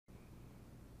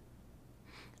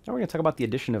Now we're going to talk about the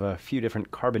addition of a few different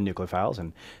carbon nucleophiles,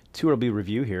 and two will be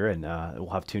review here, and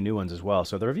we'll have two new ones as well.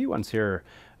 So the review ones here are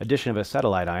addition of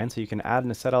acetylide ion, so you can add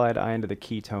an acetylide ion to the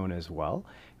ketone as well.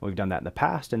 And we've done that in the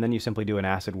past, and then you simply do an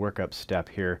acid workup step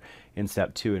here in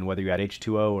step 2, and whether you add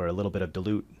H2O or a little bit of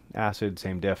dilute acid,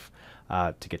 same diff,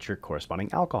 to get your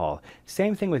corresponding alcohol.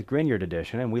 Same thing with Grignard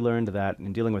addition, and we learned that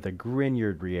in dealing with a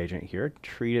Grignard reagent here,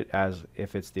 treat it as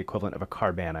if it's the equivalent of a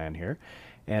carbanion here.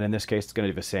 And in this case, it's going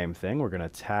to do the same thing. We're going to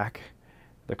attack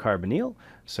the carbonyl.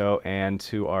 So, and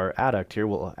to our adduct here,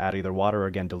 we'll add either water or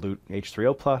again dilute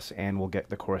H3O plus, and we'll get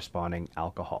the corresponding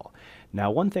alcohol. Now,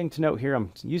 one thing to note here,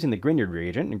 I'm using the Grignard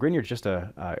reagent, and Grignard is just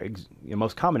a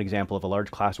most common example of a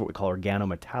large class of what we call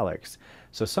organometallics.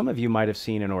 So some of you might have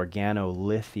seen an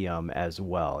organolithium as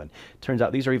well, and it turns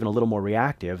out these are even a little more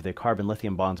reactive. The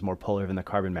carbon-lithium bond's more polar than the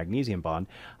carbon-magnesium bond,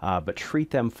 but treat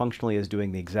them functionally as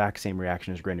doing the exact same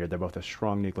reaction as Grignard. They're both a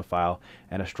strong nucleophile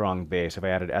and a strong base. If I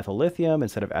added ethyl lithium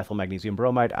instead of ethyl magnesium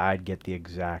bromide, I'd get the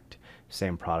exact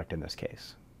same product in this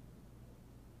case.